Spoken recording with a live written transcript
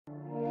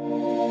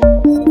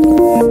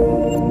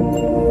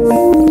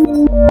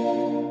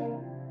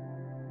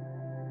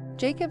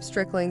Jacob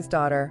Strickling's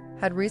daughter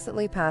had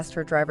recently passed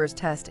her driver's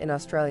test in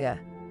Australia.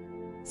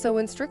 So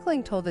when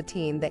Strickling told the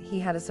teen that he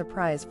had a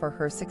surprise for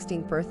her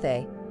 16th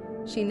birthday,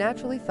 she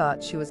naturally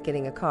thought she was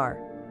getting a car.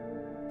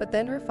 But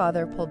then her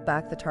father pulled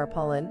back the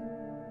tarpaulin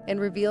and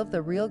revealed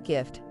the real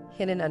gift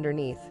hidden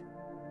underneath.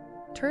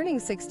 Turning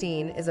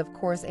 16 is of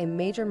course a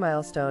major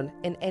milestone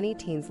in any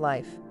teen's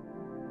life.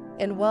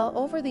 And while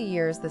over the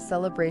years the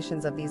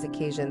celebrations of these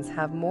occasions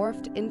have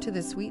morphed into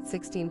the sweet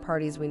 16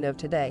 parties we know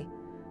today,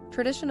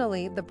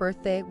 traditionally the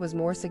birthday was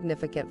more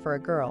significant for a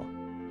girl.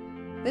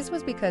 This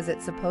was because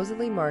it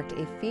supposedly marked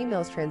a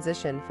female's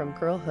transition from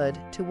girlhood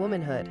to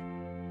womanhood.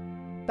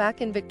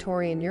 Back in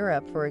Victorian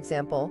Europe, for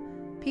example,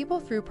 people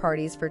threw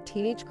parties for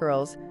teenage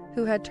girls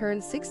who had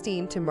turned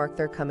 16 to mark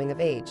their coming of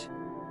age.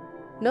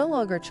 No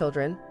longer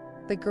children,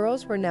 the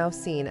girls were now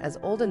seen as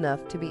old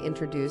enough to be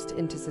introduced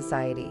into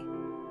society.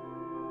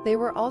 They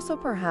were also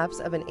perhaps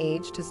of an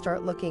age to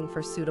start looking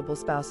for suitable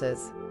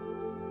spouses.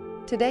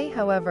 Today,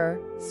 however,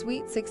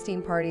 sweet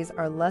 16 parties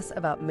are less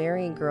about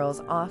marrying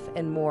girls off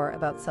and more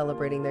about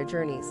celebrating their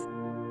journeys.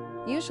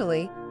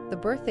 Usually, the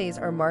birthdays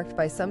are marked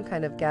by some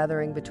kind of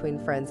gathering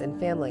between friends and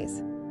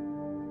families.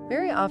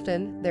 Very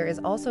often, there is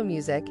also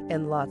music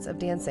and lots of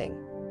dancing.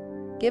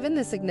 Given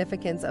the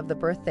significance of the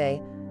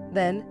birthday,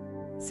 then,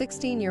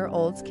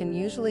 16-year-olds can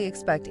usually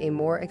expect a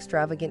more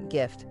extravagant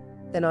gift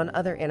than on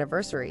other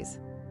anniversaries.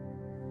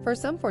 For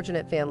some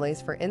fortunate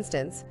families, for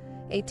instance,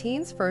 a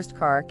teen's first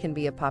car can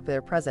be a popular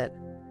present.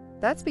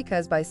 That's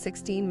because by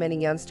 16 many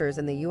youngsters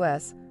in the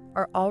US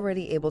are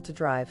already able to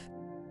drive.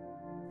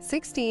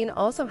 16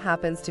 also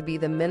happens to be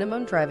the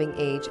minimum driving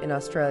age in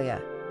Australia.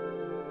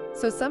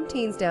 So some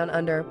teens down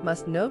under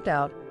must no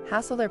doubt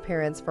hassle their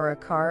parents for a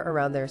car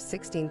around their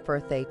 16th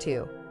birthday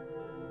too.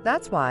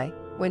 That's why,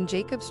 when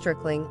Jacob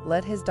Strickling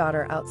led his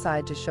daughter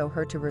outside to show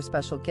her to her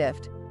special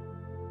gift,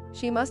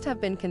 she must have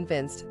been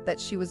convinced that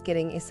she was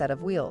getting a set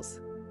of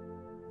wheels.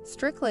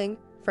 Strickling,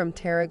 from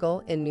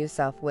Terrigal in New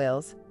South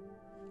Wales,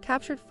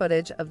 captured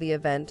footage of the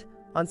event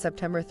on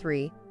September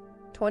 3,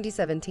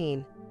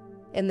 2017,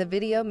 and the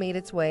video made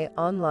its way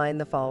online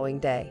the following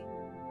day.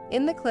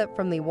 In the clip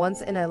from the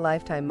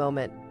once-in-a-lifetime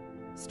moment,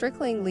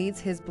 Strickling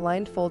leads his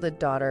blindfolded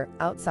daughter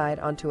outside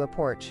onto a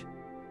porch.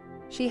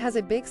 She has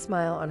a big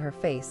smile on her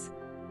face,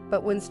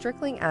 but when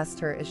Strickling asks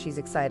her if she's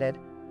excited,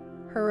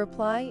 her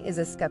reply is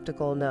a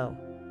skeptical no.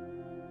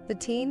 The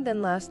teen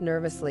then laughs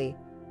nervously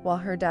while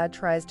her dad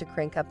tries to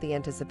crank up the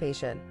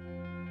anticipation.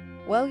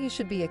 "Well, you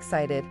should be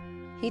excited,"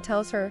 he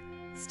tells her,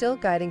 still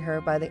guiding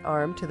her by the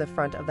arm to the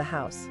front of the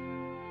house.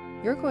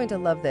 "You're going to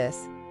love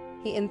this,"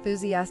 he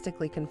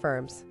enthusiastically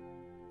confirms.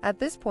 At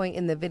this point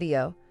in the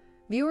video,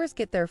 viewers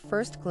get their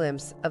first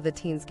glimpse of the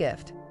teen's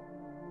gift.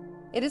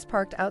 It is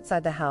parked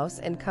outside the house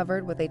and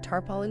covered with a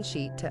tarpaulin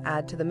sheet to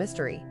add to the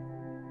mystery.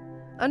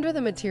 Under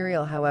the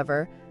material,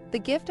 however, the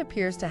gift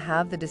appears to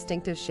have the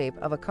distinctive shape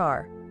of a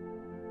car.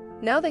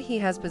 Now that he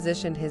has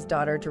positioned his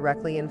daughter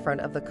directly in front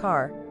of the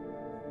car,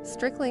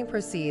 Strickling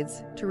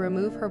proceeds to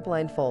remove her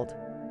blindfold,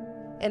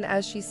 and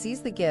as she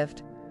sees the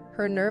gift,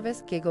 her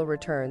nervous giggle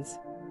returns.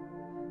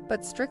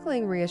 But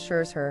Strickling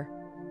reassures her,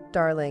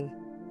 "Darling,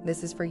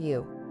 this is for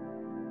you."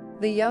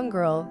 The young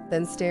girl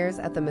then stares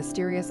at the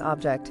mysterious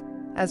object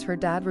as her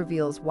dad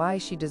reveals why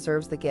she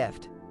deserves the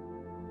gift.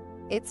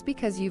 "It's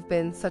because you've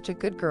been such a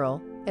good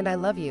girl, and I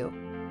love you.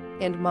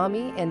 And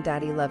Mommy and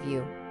Daddy love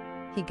you,"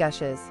 he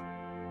gushes.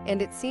 And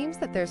it seems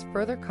that there's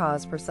further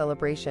cause for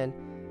celebration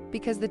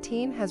because the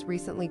teen has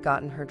recently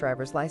gotten her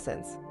driver's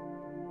license.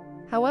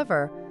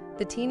 However,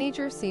 the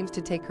teenager seems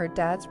to take her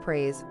dad's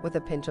praise with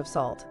a pinch of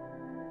salt.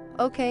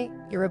 "Okay,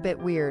 you're a bit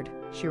weird,"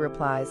 she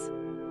replies.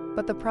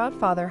 But the proud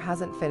father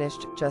hasn't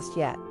finished just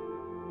yet.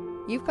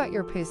 "You've got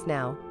your piece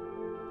now,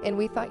 and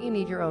we thought you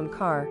need your own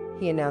car,"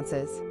 he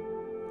announces.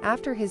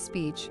 After his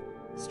speech,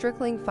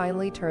 Strickling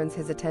finally turns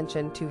his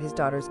attention to his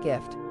daughter's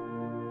gift.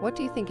 "What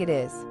do you think it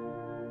is?"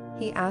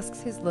 he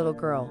asks his little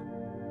girl.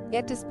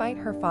 Yet despite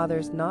her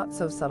father's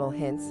not-so-subtle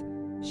hints,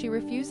 she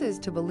refuses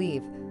to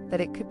believe that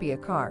it could be a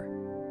car.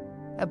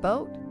 "A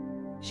boat?"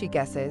 she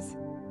guesses.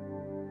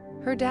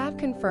 Her dad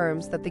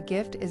confirms that the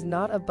gift is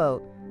not a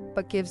boat,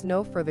 but gives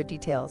no further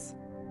details.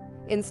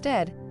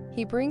 Instead,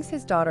 he brings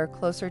his daughter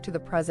closer to the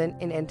present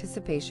in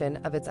anticipation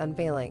of its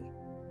unveiling.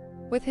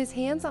 With his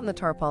hands on the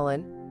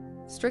tarpaulin,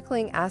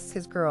 Strickling asks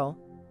his girl,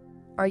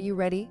 "Are you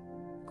ready,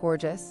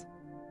 gorgeous?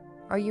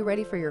 Are you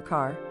ready for your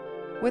car?"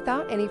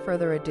 Without any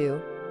further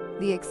ado,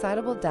 the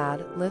excitable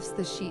dad lifts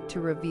the sheet to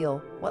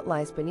reveal what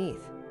lies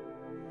beneath.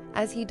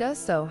 As he does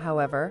so,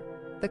 however,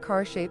 the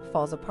car shape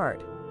falls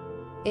apart.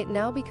 It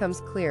now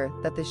becomes clear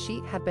that the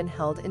sheet had been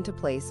held into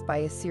place by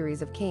a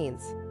series of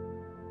canes,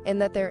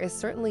 and that there is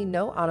certainly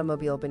no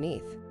automobile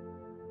beneath.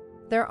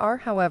 There are,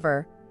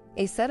 however,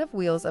 a set of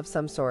wheels of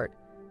some sort,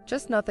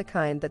 just not the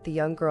kind that the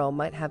young girl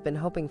might have been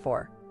hoping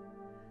for.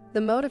 The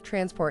mode of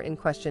transport in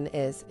question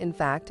is, in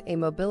fact, a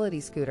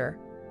mobility scooter.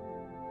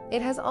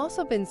 It has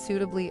also been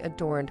suitably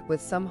adorned with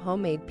some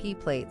homemade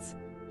P-plates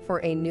for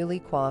a newly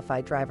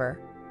qualified driver.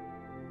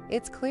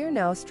 It's clear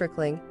now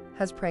Strickling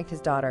has pranked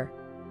his daughter.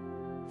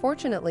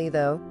 Fortunately,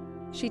 though,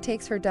 she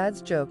takes her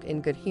dad's joke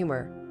in good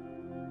humor.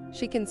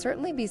 She can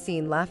certainly be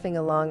seen laughing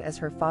along as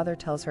her father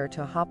tells her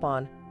to hop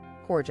on.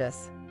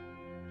 Gorgeous.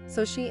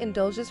 So she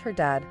indulges her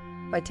dad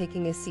by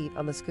taking a seat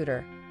on the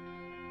scooter.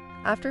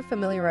 After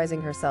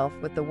familiarizing herself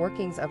with the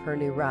workings of her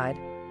new ride,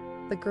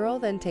 the girl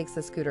then takes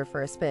the scooter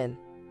for a spin.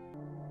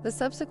 The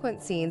subsequent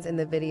scenes in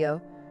the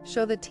video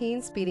show the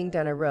teen speeding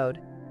down a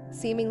road,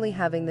 seemingly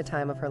having the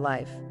time of her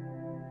life.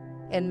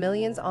 And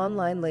millions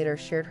online later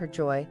shared her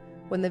joy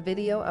when the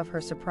video of her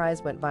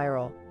surprise went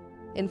viral.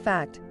 In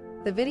fact,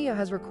 the video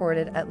has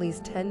recorded at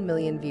least 10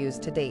 million views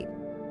to date.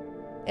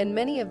 And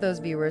many of those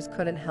viewers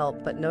couldn't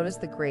help but notice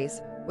the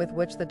grace with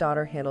which the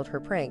daughter handled her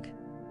prank.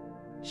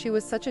 She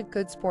was such a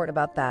good sport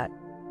about that.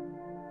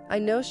 I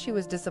know she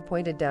was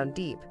disappointed down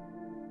deep,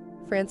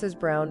 Frances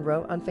Brown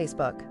wrote on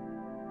Facebook.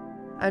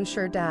 I'm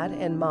sure Dad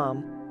and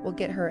Mom will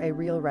get her a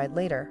real ride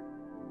later.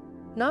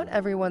 Not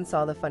everyone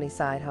saw the funny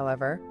side,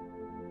 however.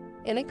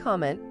 In a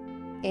comment,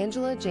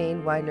 Angela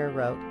Jane Widener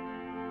wrote,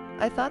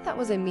 I thought that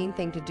was a mean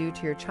thing to do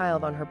to your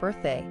child on her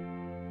birthday.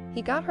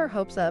 He got her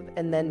hopes up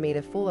and then made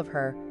a fool of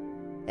her,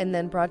 and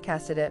then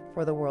broadcasted it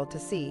for the world to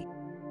see.